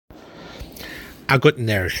A Guten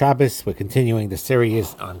Erev Shabbos. We're continuing the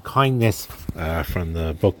series on kindness from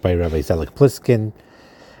the book by Rabbi Zelik Pliskin.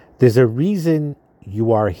 There's a reason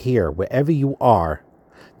you are here. Wherever you are,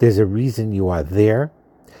 there's a reason you are there.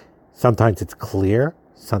 Sometimes it's clear,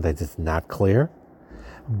 sometimes it's not clear.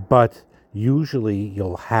 But usually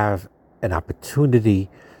you'll have an opportunity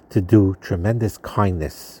to do tremendous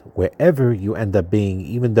kindness wherever you end up being,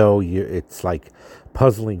 even though it's like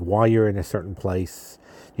puzzling why you're in a certain place.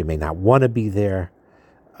 You may not want to be there.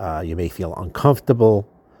 You may feel uncomfortable,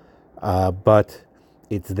 but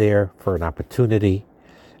it's there for an opportunity.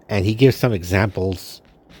 And he gives some examples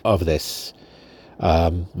of this.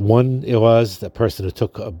 One, it was the person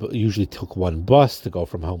who usually took one bus to go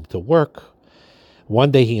from home to work.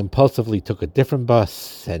 One day he impulsively took a different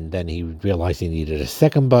bus, and then he realized he needed a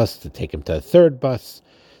second bus to take him to a third bus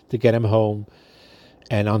to get him home.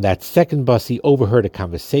 And on that second bus, he overheard a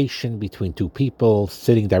conversation between two people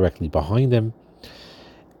sitting directly behind him.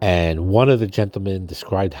 And one of the gentlemen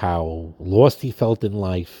described how lost he felt in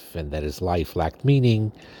life and that his life lacked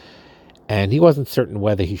meaning. And he wasn't certain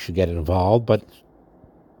whether he should get involved, but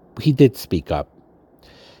he did speak up.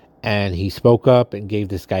 And he spoke up and gave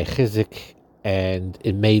this guy chizik, and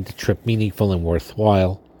it made the trip meaningful and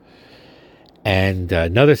worthwhile. And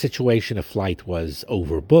another situation, a flight was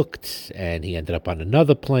overbooked, and he ended up on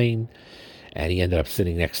another plane, and he ended up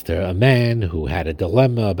sitting next to a man who had a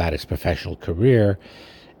dilemma about his professional career,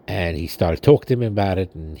 and he started talking to him about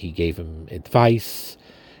it, and he gave him advice,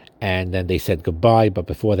 and then they said goodbye. But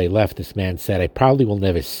before they left, this man said, "I probably will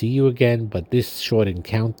never see you again, but this short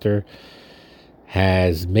encounter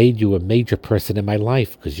has made you a major person in my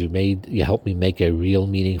life because you helped me make a real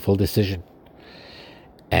meaningful decision."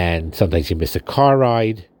 And sometimes you miss a car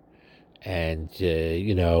ride, and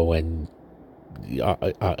on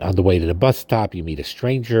the way to the bus stop, you meet a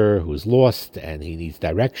stranger who's lost and he needs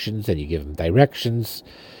directions, and you give him directions.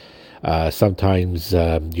 Sometimes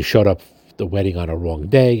you showed up the wedding on a wrong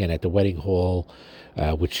day, and at the wedding hall,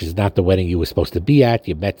 which is not the wedding you were supposed to be at,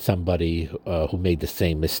 you met somebody who made the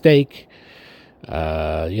same mistake,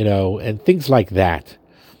 and things like that.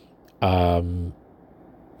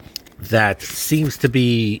 That seems to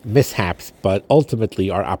be mishaps, but ultimately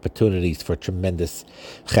are opportunities for tremendous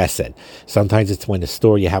chesed. Sometimes it's when the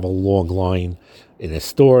store, you have a long line in a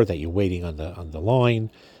store that you're waiting on the line,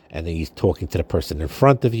 and then he's talking to the person in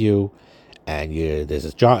front of you, and there's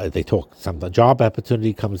a job. Some job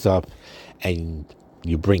opportunity comes up, and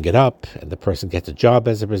you bring it up, and the person gets a job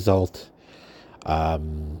as a result.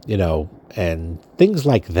 And things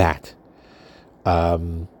like that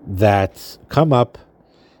that come up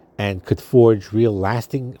and could forge real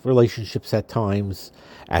lasting relationships at times.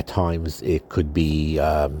 At times it could be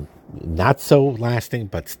not so lasting,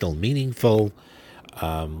 but still meaningful.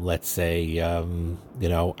 Let's say,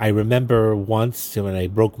 I remember once when I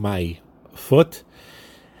broke my foot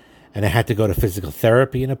and I had to go to physical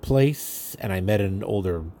therapy in a place, and I met an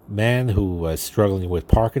older man who was struggling with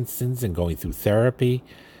Parkinson's and going through therapy,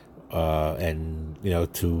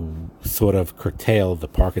 to sort of curtail the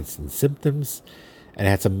Parkinson's symptoms. And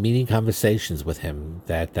I had some meaningful conversations with him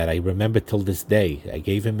that I remember till this day. I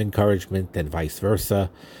gave him encouragement and vice versa,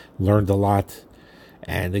 learned a lot.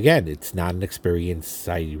 And again, it's not an experience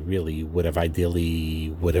I really would have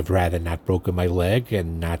rather not broken my leg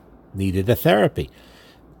and not needed a therapy.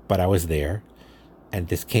 But I was there, and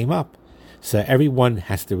this came up. So everyone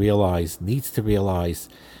needs to realize,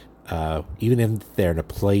 even if they're in a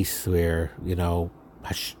place where,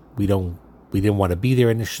 we didn't want to be there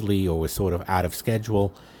initially, or we're sort of out of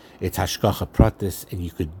schedule, it's hashgacha pratis, and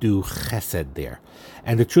you could do chesed there.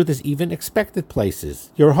 And the truth is, even expected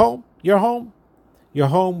places, you're home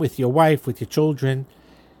with your wife, with your children.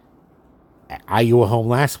 You were home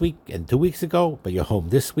last week and 2 weeks ago, but you're home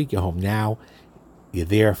this week, you're home now. You're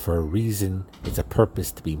there for a reason. It's a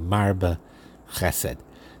purpose to be marba chesed.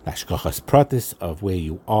 The hashgachas pratis of where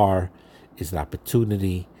you are is an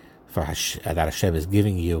opportunity that Hashem is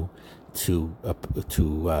giving you to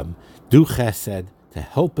do chesed, to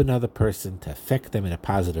help another person, to affect them in a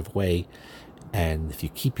positive way. And if you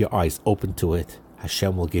keep your eyes open to it,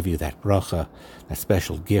 Hashem will give you that bracha, that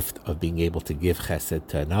special gift of being able to give chesed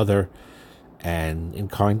to another, and in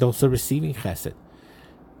kind also receiving chesed.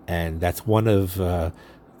 And that's one of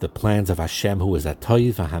the plans of Hashem, who is a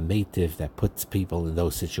toiv hametiv, that puts people in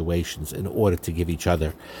those situations in order to give each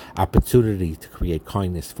other opportunity to create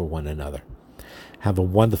kindness for one another. Have a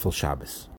wonderful Shabbos.